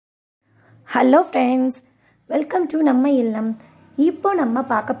Hello friends, welcome to நம்ம இல்லம். இப்போ நம்ம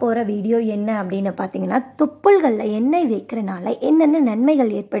பார்க்க போகிற வீடியோ என்ன அப்படின்னு பார்த்தீங்கன்னா, தொப்புள்களில் எண்ணெய் வைக்கிறனால என்னென்ன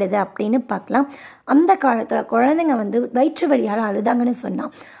நன்மைகள் ஏற்படுது அப்படின்னு பார்க்கலாம். அந்த காலத்தில் குழந்தைங்க வயிற்று வலியால் அழுதாங்கன்னு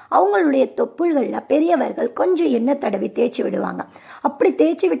சொன்னால் அவங்களுடைய தொப்புள்களில் பெரியவர்கள் கொஞ்சம் எண்ணெய் தடவி தேய்ச்சி விடுவாங்க. அப்படி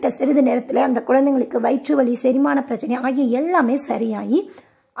தேய்ச்சி விட்ட சிறிது நேரத்தில் அந்த குழந்தைங்களுக்கு வயிற்று வலி, செரிமான பிரச்சனை ஆகிய எல்லாமே சரியாகி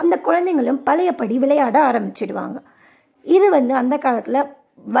அந்த குழந்தைங்களும் பழையபடி விளையாட ஆரம்பிச்சிடுவாங்க. இது அந்த காலத்தில்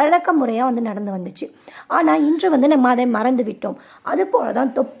வழக்க முறையாக நடந்து வந்துச்சு. ஆனால் இன்று நம்ம அதை மறந்து விட்டோம். அதுபோல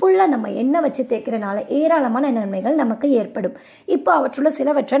தான் தொப்புள்ள நம்ம எண்ணெய் வச்சு தேய்க்கிறனால ஏராளமான நன்மைகள் நமக்கு ஏற்படும். இப்போ அவற்றுள்ள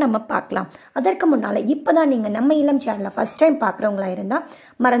சிலவற்றை நம்ம பார்க்கலாம். அதற்கு முன்னால் இப்போ தான் நீங்கள் நம்ம இளம் சேனலை ஃபர்ஸ்ட் டைம் பார்க்குறவங்களா இருந்தால்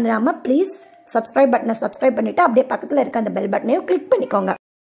மறந்துடாமல் ப்ளீஸ் சப்ஸ்கிரைப் பட்டனை சப்ஸ்கிரைப் பண்ணிவிட்டு அப்படியே பக்கத்தில் இருக்க அந்த பெல் பட்டனையும் கிளிக் பண்ணிக்கோங்க.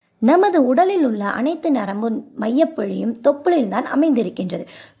 நமது உடலில் உள்ள அனைத்து நரம்பு மையப்புள்ளியும் தொப்புளில் தான் அமைந்திருக்கின்றது.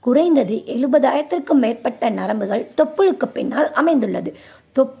 குறைந்தது 70,000க்கும் மேற்பட்ட நரம்புகள் தொப்புளுக்கு பின்னால் அமைந்துள்ளது.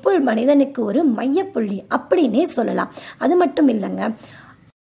 தொப்புள் மனிதனுக்கு ஒரு மையப்புள்ளி அப்படின்னே சொல்லலாம். அது மட்டும் இல்லைங்க,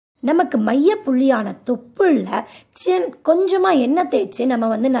 நமக்கு மையப்புள்ளியான தொப்புள்ள கொஞ்சமா எண்ணெய் தேய்ச்சி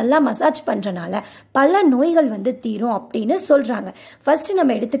நம்ம நல்லா மசாஜ் பண்றனால பல நோய்கள் தீரும் அப்படின்னு சொல்றாங்க. ஃபர்ஸ்ட்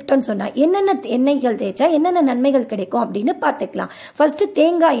நம்ம எடுத்துக்கிட்டோம்னு சொன்னா என்னென்ன எண்ணெய்கள் தேய்ச்சா என்னென்ன நன்மைகள் கிடைக்கும் அப்படின்னு பார்த்துக்கலாம். ஃபர்ஸ்ட்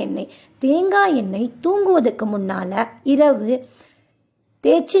தேங்காய் எண்ணெய். தேங்காய் எண்ணெய் தூங்குவதற்கு முன்னால இரவு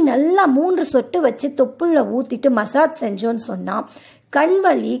தேய்ச்சி நல்லா 3 சொட்டு வச்சு தொப்புள்ள ஊத்திட்டு மசாஜ் செஞ்சோன்னு சொன்னா கண்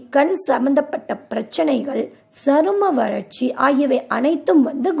வலி, கண் சம்பந்தப்பட்ட பிரச்சனைகள், சரும வறட்சி ஆகியவை அனைத்தும்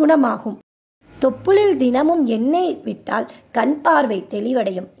குணமாகும். தொப்புளில் தினமும் எண்ணெய் விட்டால் கண் பார்வை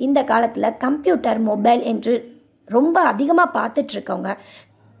தெளிவடையும். இந்த காலத்துல கம்ப்யூட்டர், மொபைல் என்று ரொம்ப அதிகமா பார்த்துட்டு இருக்கவங்க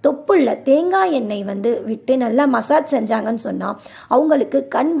தொப்புள்ள தேங்காய் எண்ணெய் விட்டு நல்லா மசாஜ் செஞ்சாங்கன்னு சொன்னா அவங்களுக்கு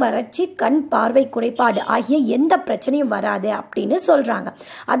கண் வறட்சி, கண் பார்வை குறைபாடு ஆகிய எந்த பிரச்சனையும் வராது அப்படின்னு சொல்றாங்க.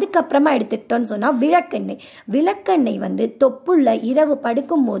 அதுக்கப்புறமா எடுத்துக்கிட்டோன்னு சொன்னா விளக்கெண்ணெய். விளக்கெண்ணெய் தொப்புள்ள இரவு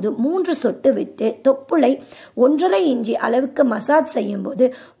படுக்கும் போது 3 சொட்டு விட்டு தொப்புளை 1.5 இன்ச்சு அளவுக்கு மசாஜ் செய்யும் போது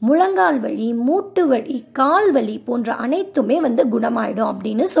முழங்கால் வலி, மூட்டு வலி, கால் வலி போன்ற அனைத்துமே குணமாயிடும்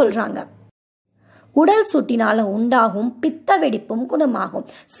அப்படின்னு சொல்றாங்க. உடல் சூட்டினால உண்டாகும் பித்த வெடிப்பும் குணமாகும்.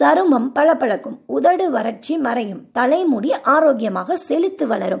 சருமம் பளபளக்கும், உதடு வறட்சி மறையும், தலைமுடி ஆரோக்கியமாக செழித்து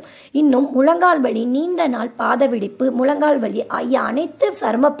வளரும். இன்னும் முழங்கால் வலி, நீண்ட நாள் பாத வெடிப்பு, முழங்கால் வலி ஆகிய அனைத்து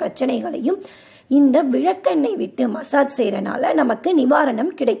சரும பிரச்சனைகளையும் இந்த விளக்கெண்ணெய் விட்டு மசாஜ் செய்யறனால நமக்கு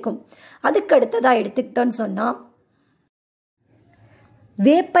நிவாரணம் கிடைக்கும். அதுக்கு அடுத்ததா எடுத்துக்கிட்டோன்னு சொன்னா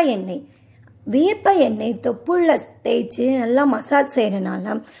வேப்ப எண்ணெய். வேப்ப எண்ணெய் தொப்புள்ள தேய்ச்சி நல்லா மசாஜ்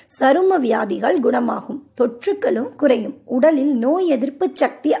செய்யறனால சரும வியாதிகள் குணமாகும், தொற்றுக்களும் குறையும், உடலில் நோய் எதிர்ப்பு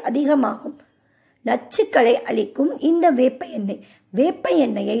சக்தி அதிகமாகும், நச்சுக்களை அளிக்கும் இந்த வேப்ப எண்ணெய். வேப்ப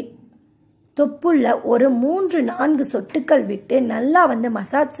எண்ணெயை தொப்புள்ள ஒரு 3-4 சொட்டுக்கள் விட்டு நல்லா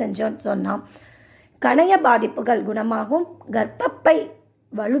மசாஜ் செஞ்சோன்னு சொன்னா கணைய பாதிப்புகள் குணமாகும், கர்ப்பப்பை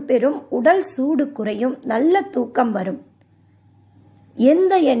வலுப்பெறும், உடல் சூடு குறையும், நல்ல தூக்கம் வரும்.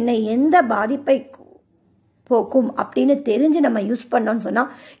 எந்த எண்ணெய் எந்த பாதிப்பை போக்கும் அப்படின்னு தெரிஞ்சு நம்ம யூஸ் பண்ணோம்னு சொன்னா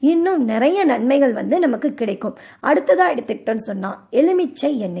இன்னும் நிறைய நன்மைகள் நமக்கு கிடைக்கும். அடுத்ததா எடுத்துக்கிட்டோன்னு சொன்னா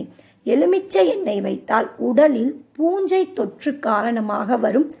எலுமிச்சை எண்ணெய். எலுமிச்சை எண்ணெய் வைத்தால் உடலில் பூஞ்சை தொற்று காரணமாக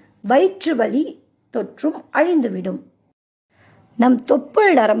வரும் வயிற்று வலி தொற்றும் அழிந்துவிடும். நம்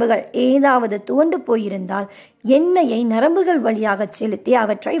தொப்புள் நரம்புகள் ஏதாவது துவண்டு போயிருந்தால் எண்ணெயை நரம்புகள் வழியாக செலுத்தி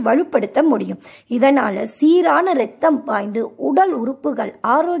அவற்றை வலுப்படுத்த முடியும். இதனால சீரான இரத்தம் பாய்ந்து உடல் உறுப்புகள்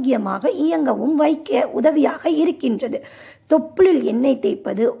ஆரோக்கியமாக இயங்கவும் வைக்க உதவியாக இருக்கின்றது. தொப்புளில் எண்ணெய்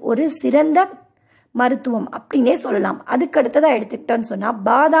தேய்ப்பது ஒரு சிறந்த மருத்துவம் அப்படின்னே சொல்லலாம். அதுக்கு அடுத்ததா எடுத்துக்கிட்டோன்னு சொன்னா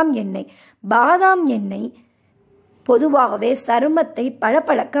பாதாம் எண்ணெய். பாதாம் எண்ணெய் பொதுவாகவே சருமத்தை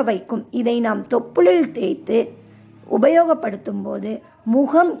பளபளக்க வைக்கும். இதை நாம் தொப்புளில் தேய்த்து உபயோகப்படுத்தும் போது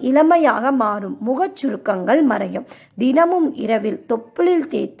முகம் இளமையாக மாறும், முகச் சுருக்கங்கள் மறையும். தினமும் இரவில் தொப்புளில்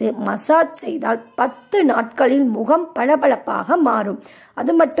தேய்த்து மசாஜ் செய்தால் 10 நாட்களில் முகம் பளபளப்பாக மாறும்.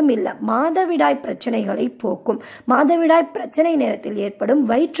 அது மட்டும் இல்ல, மாதவிடாய் பிரச்சனைகளை போக்கும். மாதவிடாய் பிரச்சனை நேரத்தில் ஏற்படும்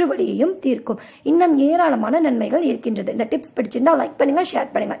வயிற்று வலியையும் தீர்க்கும். இன்னும் ஏராளமான நன்மைகள் இருக்கின்றது. இந்த டிப்ஸ் பிடிச்சிருந்தா லைக் பண்ணுங்க,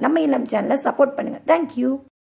 ஷேர் பண்ணுங்க, நம்ம இல்லம் சேனலை சப்போர்ட் பண்ணுங்க. தேங்க்யூ.